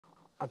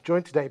I'm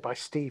joined today by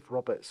Steve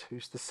Roberts,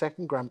 who's the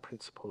second Grand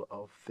Principal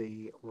of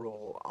the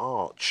Royal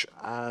Arch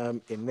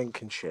in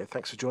Lincolnshire.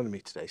 Thanks for joining me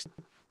today.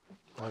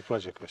 My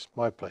pleasure, Chris.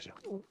 My pleasure.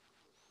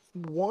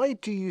 Why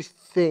do you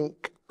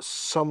think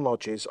some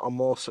lodges are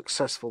more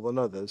successful than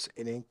others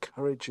in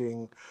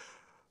encouraging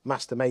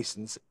Master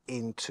Masons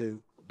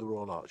into the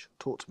Royal Arch?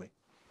 Talk to me.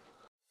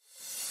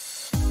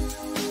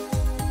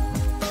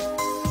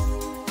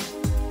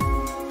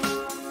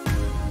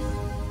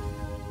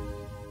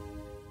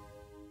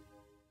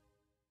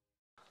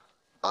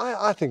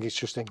 I think it's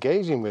just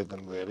engaging with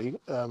them, really.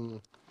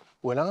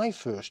 When I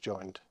first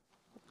joined,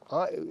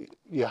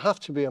 you have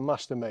to be a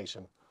Master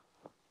Mason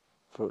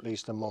for at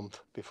least a month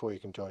before you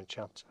can join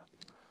chapter.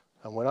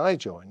 And when I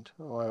joined,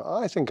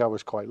 I think I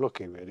was quite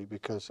lucky, really,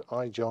 because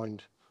I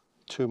joined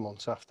 2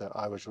 months after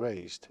I was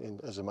raised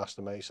as a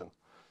Master Mason.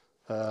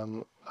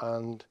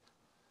 And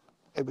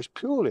it was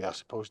purely, I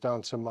suppose,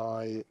 down to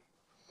my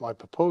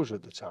proposal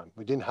at the time.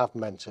 We didn't have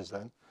mentors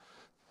then,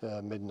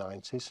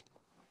 mid-90s.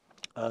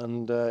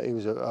 And he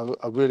was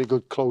a really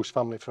good close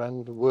family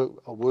friend, a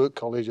work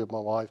colleague of my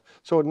wife,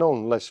 so I'd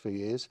known Les for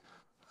years,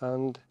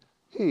 and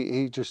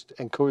he just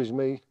encouraged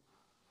me,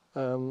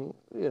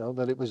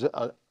 that it was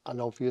an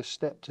obvious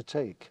step to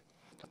take.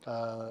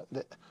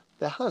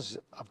 There has,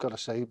 I've got to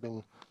say,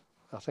 been,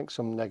 I think,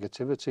 some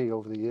negativity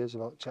over the years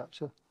about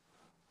chapter,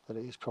 that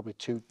it is probably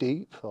too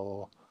deep,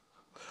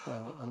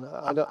 and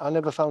I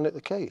never found it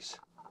the case.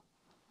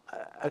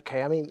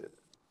 Okay, I mean,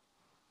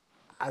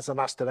 as a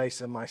Master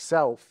Mason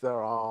myself,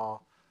 there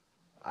are,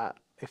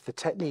 if the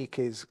technique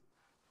is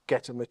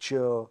get a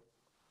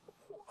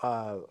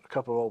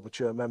couple of old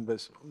mature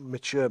members,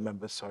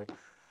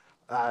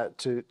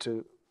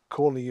 to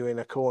corner you in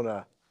a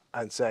corner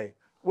and say,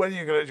 when are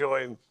you going to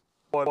join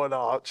one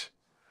arch?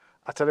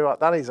 I tell you what,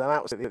 that is an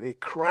absolutely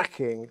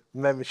cracking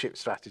membership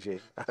strategy.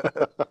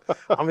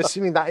 I'm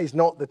assuming that is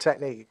not the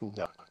technique.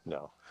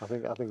 No. I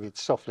think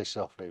it's softly,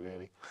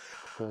 really.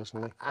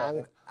 Personally,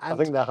 and I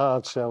think the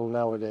hard sell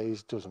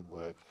nowadays doesn't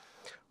work.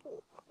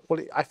 Well,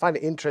 I find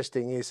it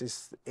interesting is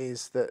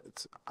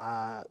that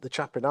the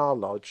chap in our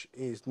lodge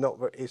is not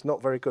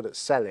very good at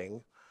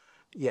selling,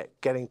 yet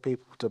getting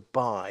people to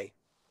buy,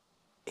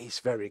 he's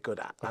very good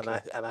at.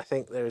 Okay. And I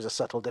think there is a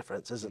subtle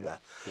difference, isn't there?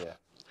 Yeah.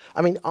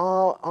 I mean,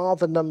 are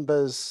the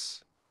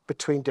numbers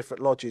between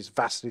different lodges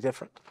vastly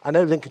different? I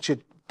know Lincolnshire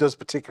does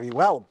particularly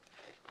well.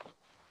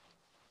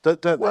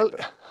 Don't they? Well,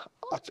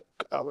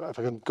 if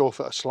I can go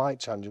for a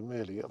slight tangent,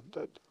 really,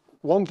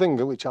 one thing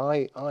which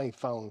I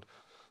found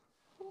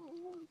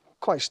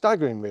quite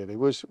staggering, really,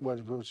 was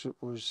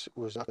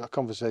a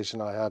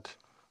conversation I had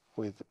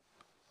with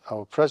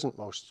our present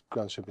most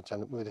Grand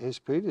Superintendent, with his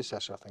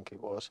predecessor, I think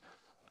it was,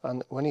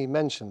 and when he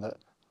mentioned that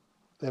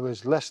there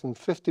was less than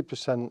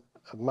 50%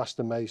 of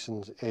Master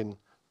Masons in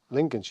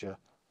Lincolnshire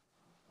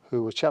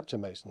who were chapter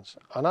Masons,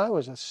 and I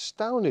was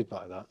astounded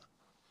by that.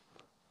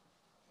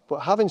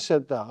 But having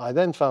said that, I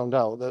then found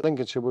out that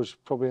Lincolnshire was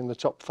probably in the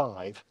top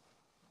 5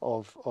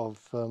 of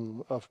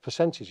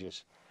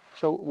percentages.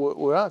 So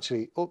we're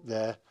actually up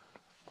there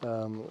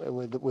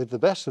with the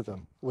best of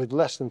them, with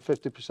less than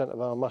 50% of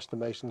our Master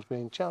Masons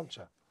being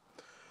chapter.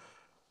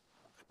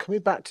 Coming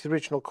back to the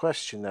original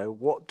question, though,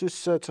 what do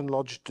certain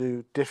lodges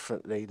do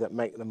differently that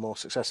make them more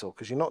successful?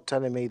 Because you're not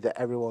telling me that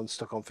everyone's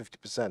stuck on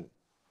 50%.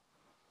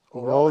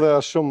 No, there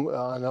are some.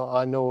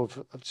 I know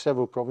of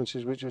several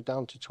provinces which are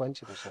down to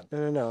 20%.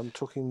 No. I'm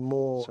talking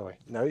more. Sorry.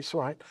 No, it's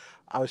all right.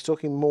 I was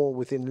talking more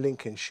within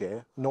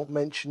Lincolnshire, not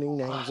mentioning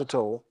names at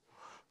all,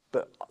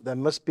 but there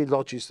must be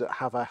lodges that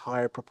have a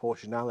higher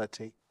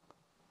proportionality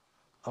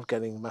of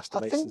getting Master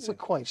Masons. I think we're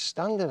quite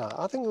standard.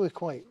 I think we're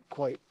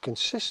quite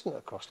consistent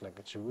across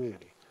Lincolnshire,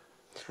 really.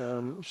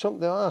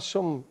 There are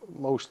some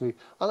mostly,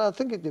 and I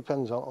think it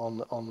depends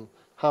on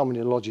how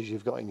many lodges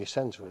you've got in your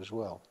centre as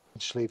well.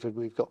 In Sleaford,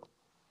 we've got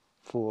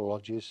 4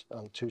 lodges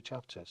and 2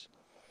 chapters.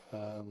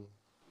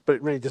 But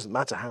it really doesn't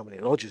matter how many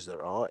lodges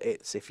there are.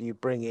 It's if you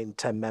bring in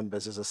 10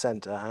 members as a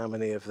centre, how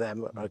many of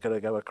them are going to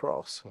go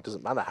across? It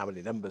doesn't matter how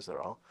many numbers there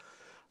are.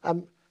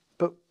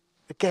 But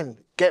again,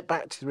 get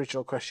back to the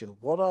original question.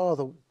 What are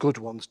the good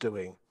ones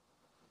doing?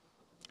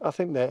 I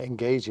think they're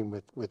engaging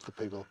with the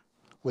people,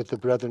 with the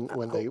brethren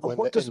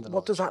What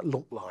does that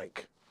look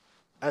like?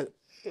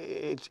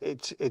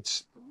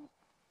 It's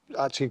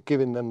actually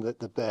giving them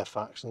the bare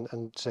facts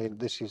and saying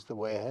this is the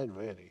way ahead,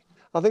 really.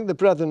 I think the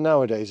brethren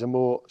nowadays are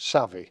more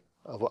savvy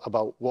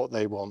about what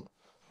they want.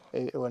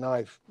 When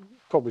I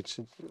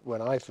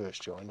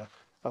first joined,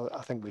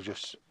 I think we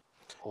just...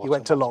 You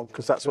went along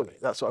because that's what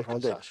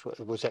everyone did. That's what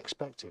was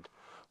expected.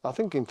 I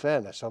think, in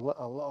fairness, a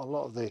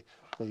lot of the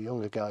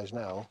younger guys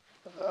now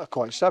are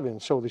quite savvy,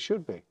 and so they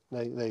should be.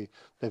 They're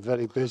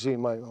very busy.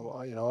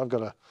 I've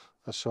got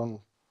a son,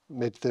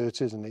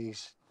 mid-30s, and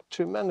he's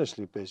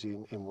tremendously busy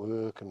in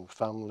work and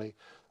family,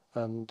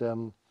 and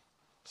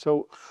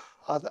so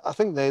I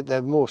think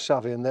they're more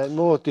savvy and they're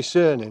more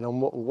discerning on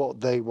what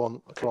they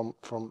want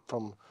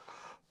from.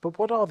 But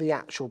what are the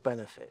actual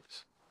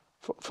benefits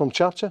from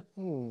chapter?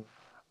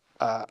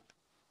 The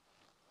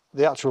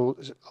actual,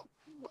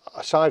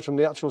 aside from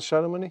the actual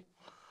ceremony.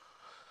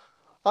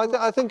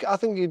 I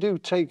think you do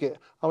take it.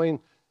 I mean,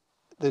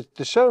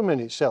 the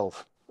ceremony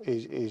itself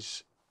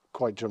is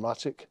quite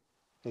dramatic.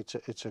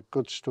 It's a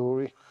good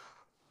story.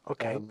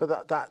 Okay,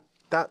 but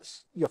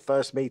that's your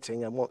first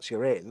meeting, and once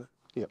you're in,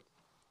 Yeah.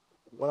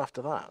 what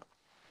after that?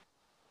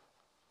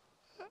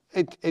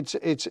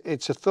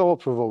 It's a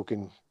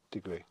thought-provoking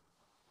degree.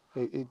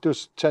 It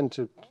does tend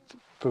to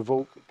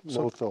provoke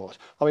more thought.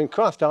 I mean,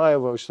 craft. I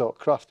always thought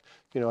craft.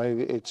 You know,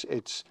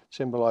 it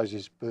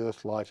symbolises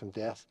birth, life, and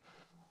death.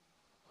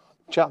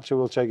 Chapter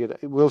will take it.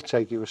 It will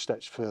take you a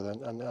step further,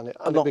 and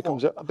it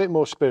becomes a bit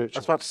more I spiritual.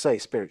 was about to say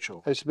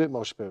spiritual. It's a bit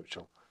more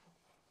spiritual.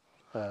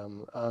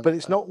 But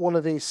it's not one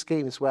of these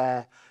schemes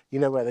where, you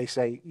know, where they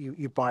say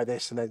you buy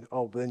this and then,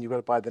 but then you've got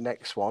to buy the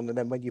next one. And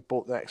then when you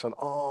bought the next one,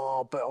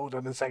 but hold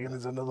on a second,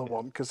 there's another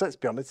one. Because let's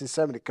be honest, there's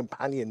so many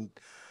companion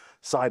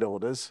side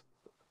orders.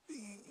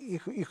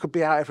 You could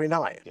be out every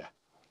night. Yeah,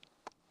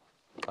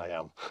 I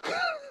am.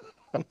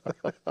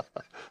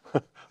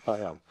 I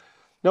am.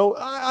 No,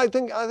 I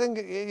think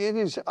it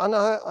is. And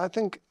I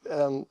think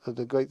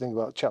the great thing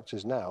about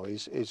chapters now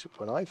is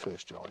when I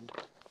first joined,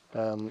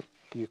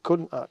 you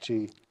couldn't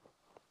actually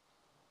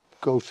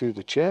go through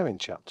the chair in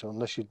chapter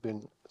unless you'd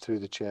been through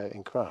the chair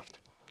in craft.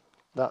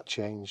 That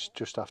changed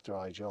just after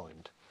I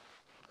joined,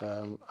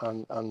 and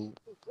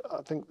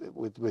I think that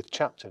with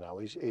chapter now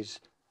is,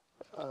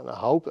 and I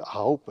hope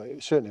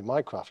certainly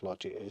my craft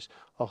logic is,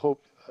 I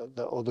hope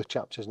that other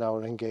chapters now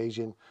are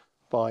engaging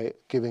by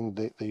giving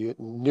the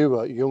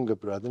newer, younger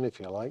brethren, if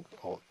you like,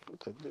 or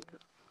the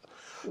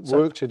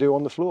work to do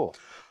on the floor.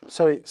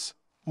 So it's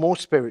more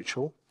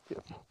spiritual. Yeah.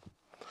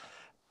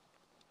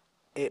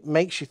 It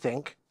makes you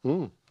think.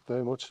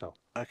 Very much so.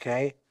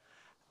 Okay.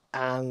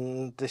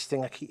 And this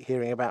thing I keep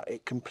hearing about,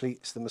 it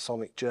completes the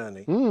Masonic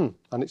journey.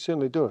 And it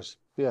certainly does.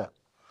 Yeah.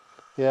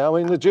 Yeah, I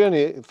mean, the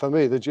journey, for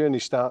me, the journey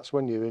starts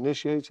when you're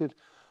initiated.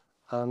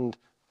 And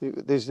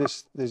there's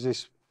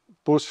this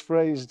buzz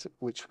phrase,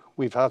 which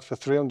we've had for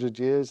 300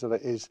 years, that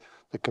it is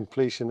the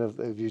completion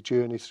of your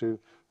journey through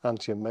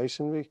Antioch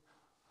Masonry.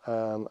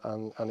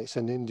 And it's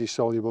an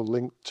indissoluble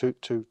link to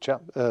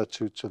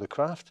the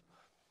craft.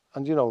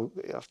 And, you know,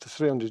 after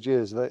 300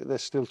 years, they're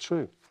still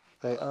true.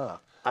 They are.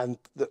 And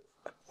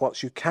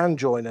once you can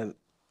join in,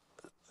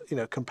 you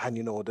know,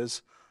 companion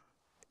orders,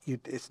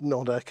 it's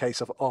not a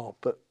case of,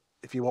 but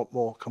if you want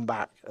more, come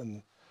back.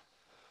 And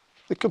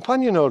the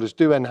companion orders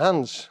do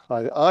enhance,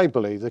 I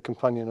believe, the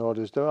companion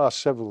orders. There are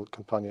several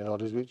companion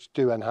orders which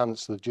do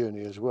enhance the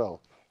journey as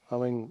well. I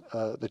mean,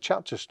 the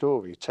chapter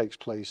story takes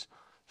place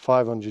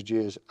 500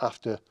 years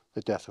after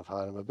the death of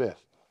Hiram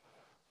Abiff.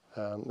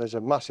 There's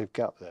a massive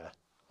gap there.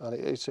 And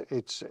it's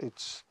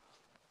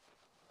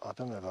I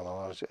don't know if I'm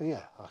allowed to,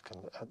 yeah, I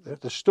can.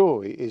 The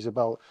story is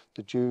about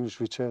the Jews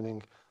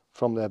returning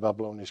from their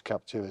Babylonian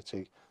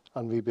captivity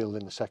and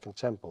rebuilding the Second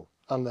Temple,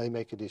 and they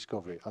make a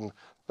discovery, and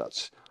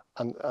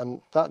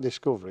that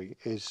discovery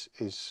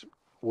is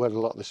where a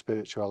lot of the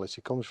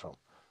spirituality comes from,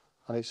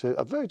 and it's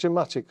a very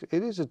dramatic.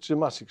 It is a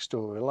dramatic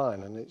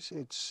storyline, and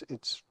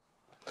it's.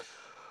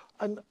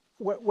 And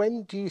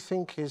when do you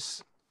think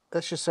is?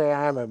 Let's just say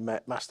I am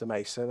a master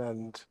mason,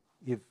 and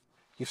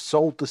you've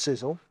sold the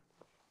sizzle,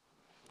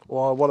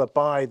 or I want to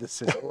buy the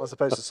sizzle as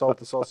opposed to sold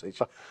the sausage,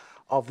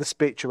 of the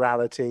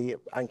spirituality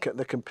and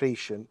the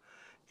completion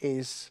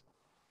is.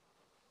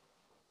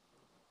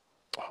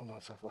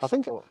 I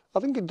think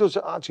it does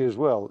actually as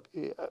well.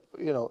 You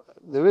know,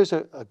 there is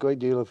a great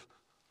deal of.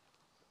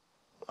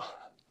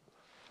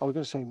 I was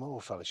going to say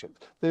more fellowship.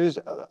 There is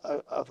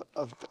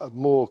a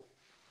more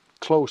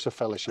closer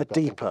fellowship. A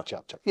deeper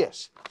chapter.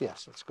 Yes,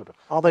 that's good.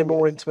 Are they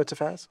more intimate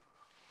affairs?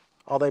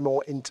 Are they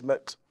more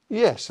intimate?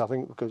 Yes, I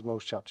think because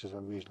most chapters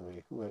are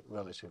reasonably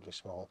relatively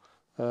small.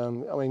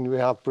 I mean, we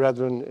have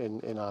brethren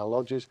in our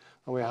lodges,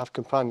 and we have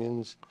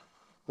companions.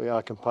 We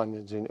are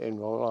companions in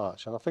Royal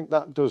Arch, and I think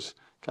that does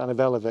kind of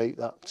elevate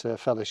that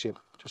fellowship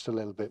just a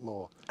little bit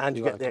more. And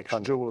you get the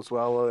extra jewel as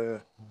well.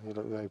 You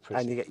look very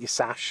pretty. And you get your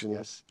sash. And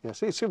yes,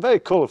 it's very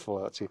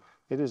colourful actually.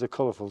 It is a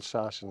colourful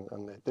sash, and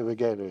the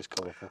regalia is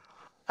colourful.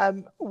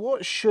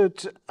 What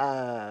should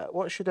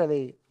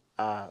any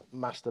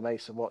Master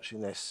Mason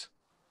watching this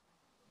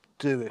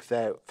do if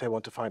they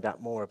want to find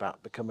out more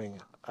about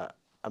becoming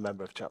a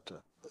member of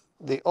chapter?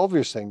 The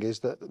obvious thing is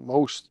that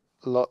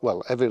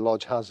every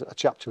lodge has a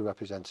chapter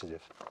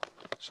representative,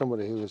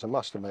 somebody who is a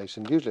Master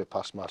Mason, usually a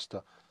past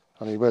master,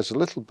 and he wears a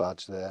little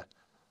badge there,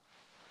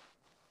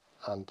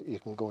 and you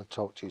can go and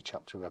talk to your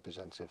chapter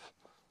representative.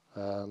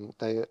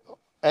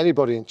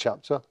 Anybody in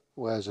chapter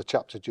wears a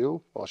chapter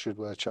jewel, or should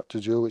wear a chapter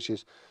jewel, which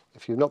is,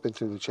 if you've not been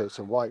through the chair, it's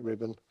a white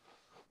ribbon.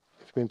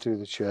 If you've been through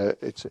the chair,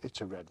 it's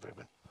a red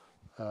ribbon.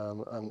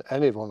 And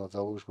any one of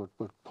those would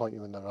point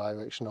you in the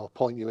direction, or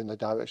point you in the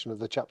direction of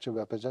the chapter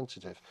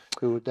representative,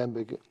 who would then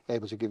be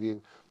able to give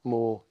you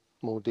more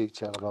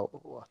detail about.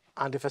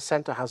 And if a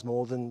centre has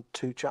more than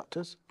 2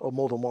 chapters, or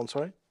more than one,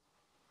 sorry?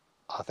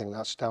 I think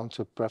that's down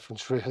to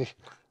preference, really.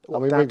 What,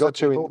 I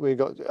mean, we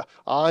got.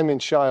 I'm in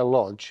Shire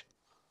Lodge,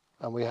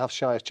 and we have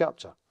Shire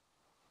chapter,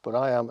 but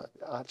I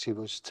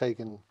was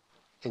taken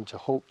into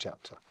Hope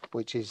chapter.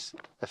 which is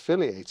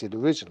affiliated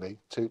originally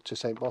to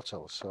St.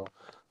 Botolph's. So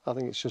I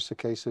think it's just a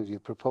case of you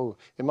propose.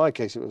 In my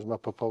case, it was my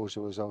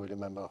proposer was already a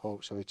member of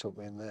Hope, so he took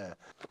me in there.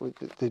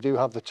 They do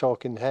have the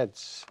Talking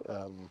Heads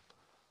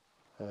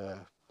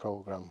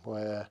programme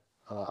where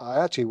I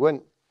actually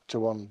went to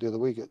one the other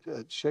week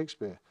at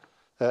Shakespeare,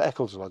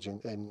 Eccles Lodge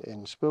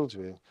in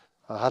Spilsby.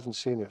 I hadn't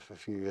seen it for a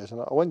few years,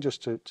 and I went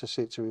just to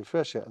see it, to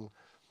refresh it. And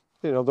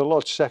you know, the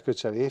lodge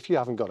secretary, if you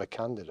haven't got a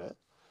candidate,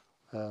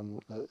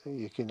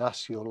 you can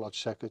ask your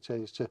lodge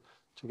secretaries to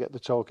get the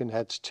Talking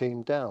Heads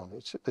team down.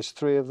 There's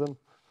 3 of them.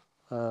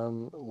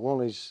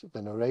 One is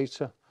the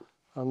narrator,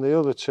 and the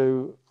other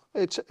 2,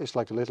 it's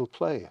like a little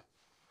play,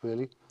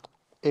 really,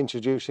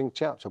 introducing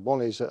chapter.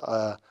 One is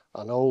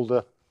an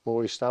older,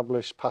 more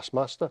established past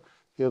master.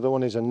 The other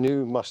one is a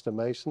new master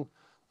mason,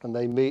 and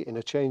they meet in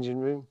a changing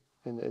room,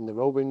 in the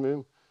robing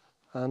room,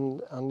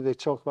 and they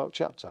talk about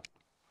chapter.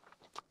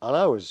 And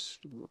I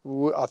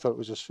thought it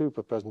was a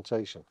super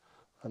presentation,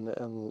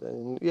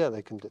 and yeah,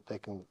 they can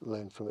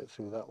learn from it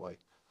through that way.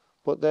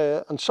 But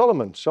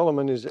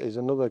Solomon is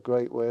another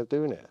great way of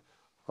doing it.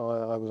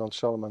 I was on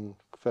Solomon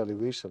fairly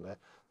recently,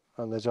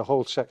 and there's a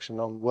whole section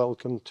on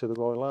Welcome to the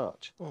Royal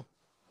Arch,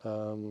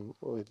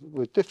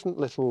 with different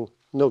little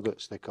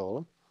nuggets, they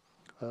call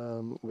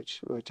them,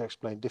 which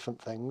explain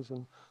different things,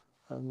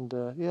 and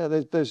yeah,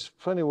 there's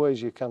plenty of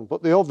ways you can.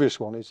 But the obvious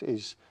one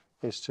is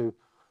to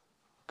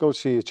go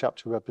see your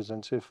chapter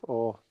representative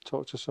or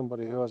talk to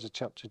somebody who has a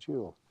chapter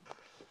dual.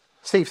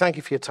 Steve, thank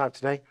you for your time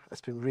today.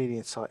 It's been really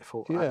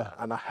insightful. Yeah.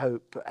 And I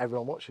hope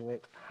everyone watching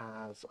it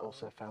has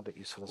also found it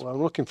useful as well. Well,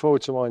 I'm looking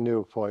forward to my new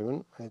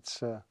appointment.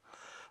 It's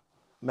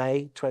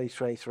May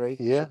 2023.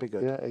 yeah, Should be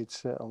good.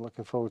 Yeah, I'm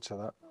looking forward to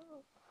that.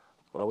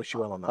 Well, I wish you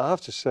well on that. I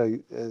have to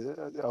say,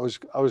 I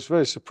was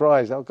very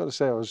surprised. I've got to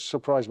say, I was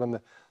surprised when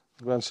the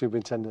Grand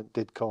Superintendent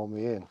did call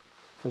me in.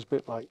 It was a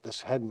bit like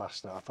this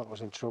headmaster. I thought I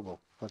was in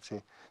trouble, but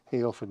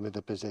he offered me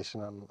the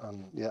position,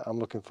 and yeah, I'm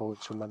looking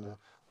forward to him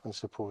and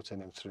supporting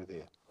him through the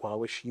year. Well, I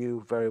wish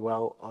you very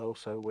well. I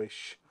also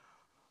wish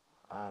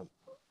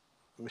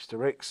Mr.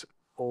 Ricks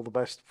all the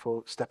best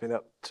for stepping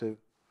up to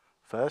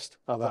first.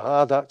 I have a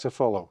hard act to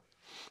follow.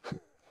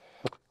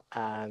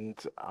 And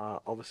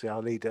obviously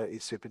our leader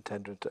is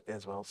superintendent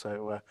as well.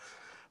 So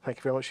thank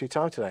you very much for your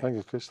time today. Thank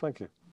you, Chris. Thank you.